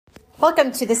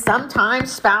Welcome to the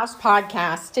Sometimes Spouse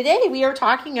podcast. Today we are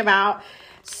talking about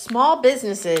small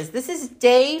businesses. This is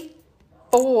day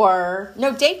 5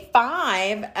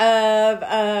 of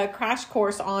a crash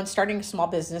course on starting a small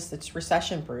business that's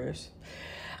recession-proof.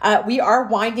 We are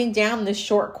winding down this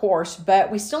short course, but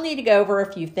we still need to go over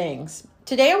a few things.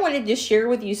 Today I wanted to share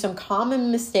with you some common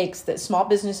mistakes that small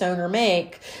business owners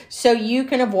make so you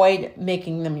can avoid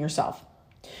making them yourself.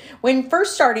 When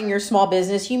first starting your small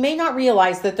business, you may not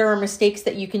realize that there are mistakes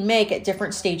that you can make at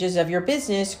different stages of your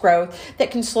business growth that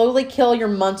can slowly kill your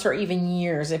months or even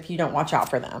years if you don't watch out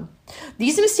for them.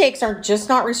 These mistakes are just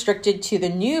not restricted to the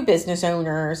new business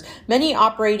owners. Many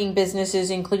operating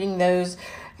businesses, including those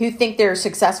who think they're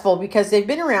successful because they've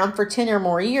been around for 10 or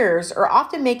more years, are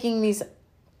often making these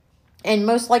and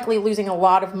most likely losing a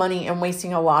lot of money and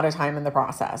wasting a lot of time in the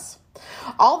process.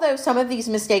 Although some of these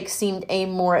mistakes seemed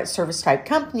aimed more at service type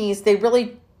companies, they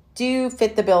really do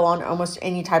fit the bill on almost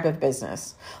any type of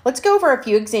business. Let's go over a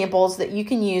few examples that you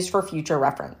can use for future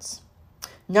reference.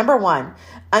 Number 1,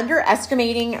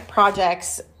 underestimating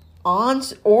projects on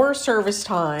or service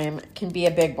time can be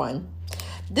a big one.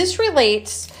 This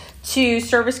relates to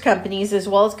service companies as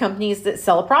well as companies that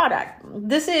sell a product.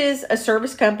 This is a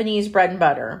service company's bread and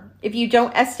butter. If you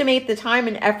don't estimate the time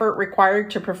and effort required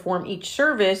to perform each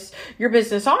service your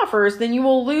business offers, then you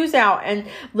will lose out and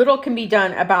little can be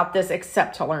done about this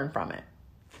except to learn from it.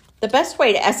 The best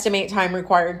way to estimate time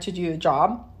required to do the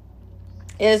job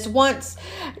is once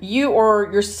you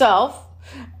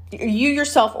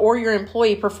yourself or your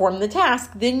employee perform the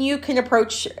task, then you can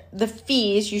approach the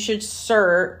fees you should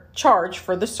charge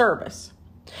for the service.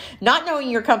 Not knowing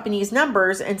your company's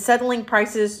numbers and settling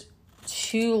prices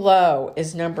too low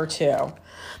is number 2.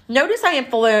 Notice I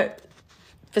emphasize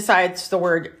the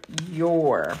word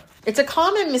your. It's a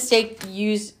common mistake to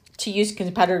use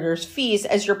competitors' fees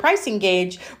as your pricing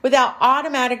gauge without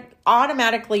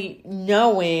automatically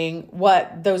knowing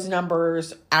what those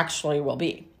numbers actually will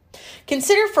be.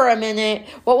 Consider for a minute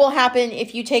what will happen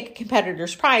if you take a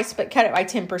competitor's price but cut it by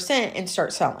 10% and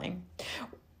start selling.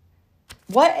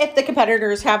 What if the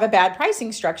competitors have a bad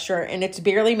pricing structure and it's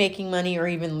barely making money or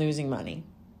even losing money?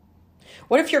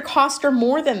 What if your costs are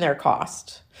more than their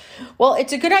cost? Well,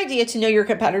 it's a good idea to know your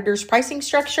competitor's pricing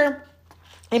structure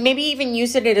and maybe even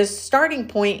use it as a starting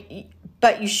point,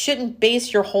 but you shouldn't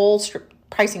base your whole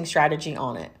pricing strategy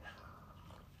on it.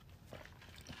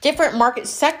 Different market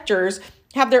sectors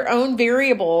have their own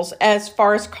variables as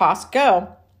far as costs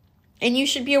go, and you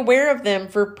should be aware of them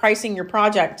for pricing your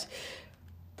project.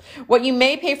 What you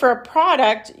may pay for a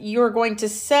product you're going to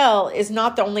sell is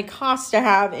not the only cost to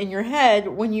have in your head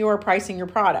when you are pricing your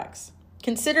products.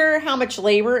 Consider how much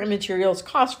labor and materials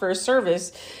cost for a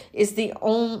service is the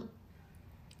only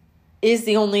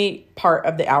part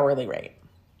of the hourly rate.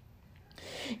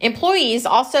 Employees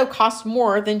also cost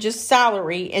more than just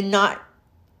salary, and not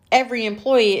every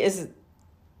employee is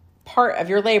part of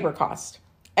your labor cost.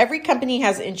 Every company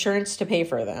has insurance to pay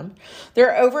for them.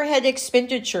 There are overhead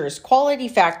expenditures, quality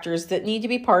factors that need to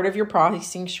be part of your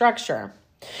pricing structure.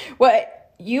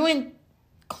 What you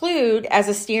include as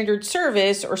a standard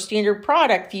service or standard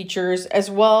product features, as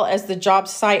well as the job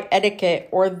site etiquette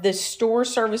or the store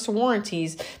service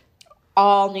warranties,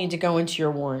 all need to go into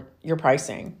your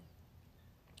pricing.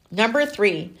 Number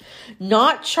 3,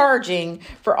 not charging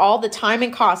for all the time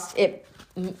and cost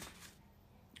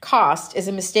is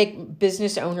a mistake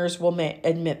business owners will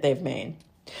admit they've made.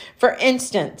 For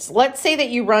instance, let's say that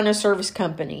you run a service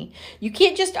company. You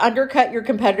can't just undercut your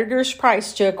competitor's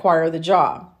price to acquire the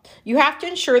job. You have to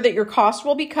ensure that your costs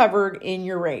will be covered in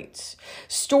your rates.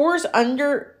 Stores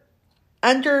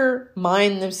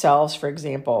undermine themselves, for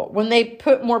example, when they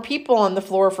put more people on the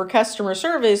floor for customer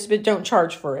service but don't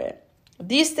charge for it.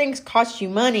 These things cost you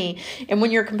money, and when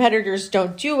your competitors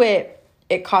don't do it,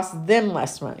 it costs them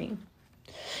less money.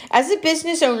 As a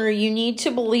business owner, you need to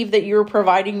believe that you're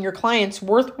providing your clients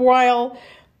worthwhile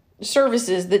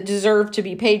services that deserve to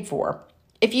be paid for.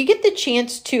 If you get the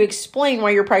chance to explain why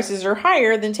your prices are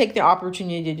higher, then take the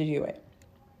opportunity to do it.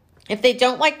 If they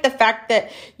don't like the fact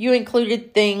that you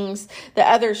included things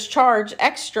that others charge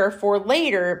extra for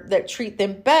later that treat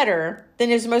them better,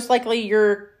 then it's most likely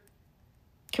you're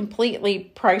completely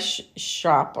price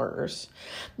shoppers.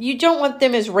 You don't want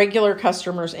them as regular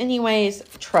customers anyways,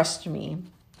 trust me.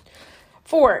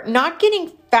 4, not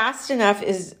getting fast enough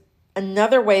is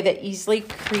another way that easily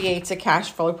creates a cash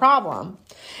flow problem.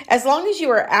 As long as you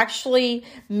are actually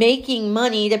making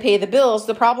money to pay the bills,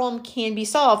 the problem can be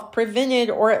solved, prevented,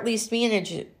 or at least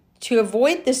managed. To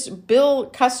avoid this, bill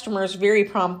customers very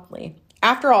promptly.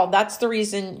 After all, that's the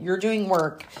reason you're doing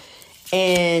work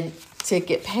and to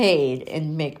get paid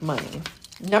and make money.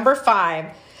 Number 5,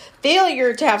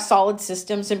 Failure to have solid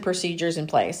systems and procedures in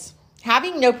place.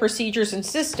 Having no procedures and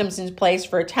systems in place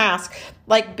for a task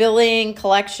like billing,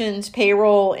 collections,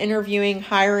 payroll, interviewing,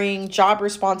 hiring, job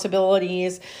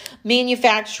responsibilities,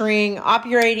 manufacturing,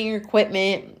 operating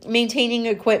equipment, maintaining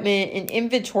equipment, and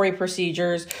inventory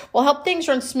procedures will help things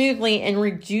run smoothly and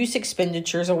reduce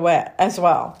expenditures as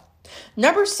well.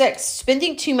 Number 6,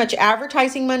 spending too much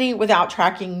advertising money without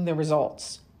tracking the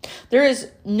results. There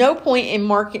is no point in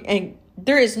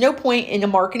a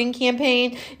marketing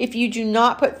campaign if you do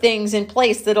not put things in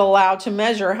place that allow to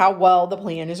measure how well the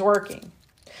plan is working.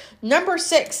 Number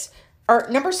 7,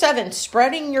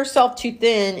 spreading yourself too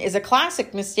thin is a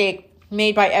classic mistake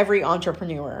made by every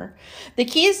entrepreneur. The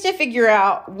key is to figure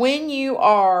out when you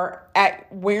are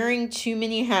at wearing too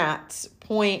many hats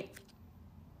point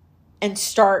and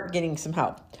start getting some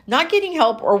help. Not getting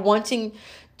help or waiting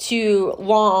too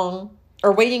long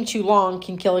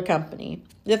can kill a company.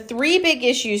 The 3 big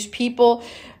issues people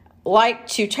like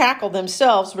to tackle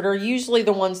themselves, but are usually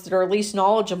the ones that are least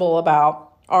knowledgeable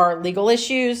about, are legal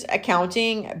issues,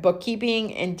 accounting,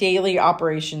 bookkeeping, and daily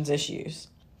operations issues.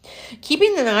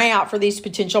 Keeping an eye out for these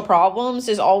potential problems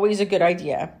is always a good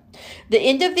idea. The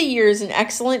end of the year is an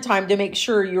excellent time to make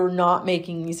sure you're not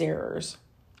making these errors.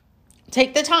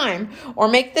 Take the time or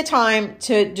make the time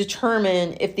to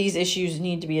determine if these issues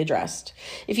need to be addressed.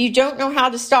 If you don't know how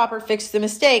to stop or fix the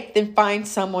mistake, then find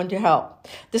someone to help.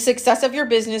 The success of your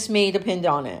business may depend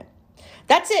on it.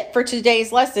 That's it for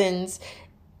today's lessons.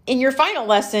 In your final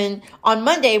lesson, on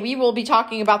Monday, we will be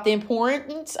talking about the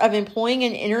importance of employing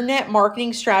an internet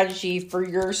marketing strategy for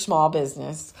your small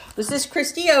business. This is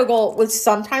Christy Ogle with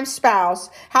Sometimes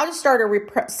Spouse, how to start a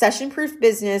recession-proof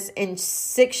business in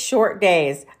 6 short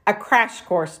days, a crash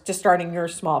course to starting your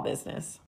small business.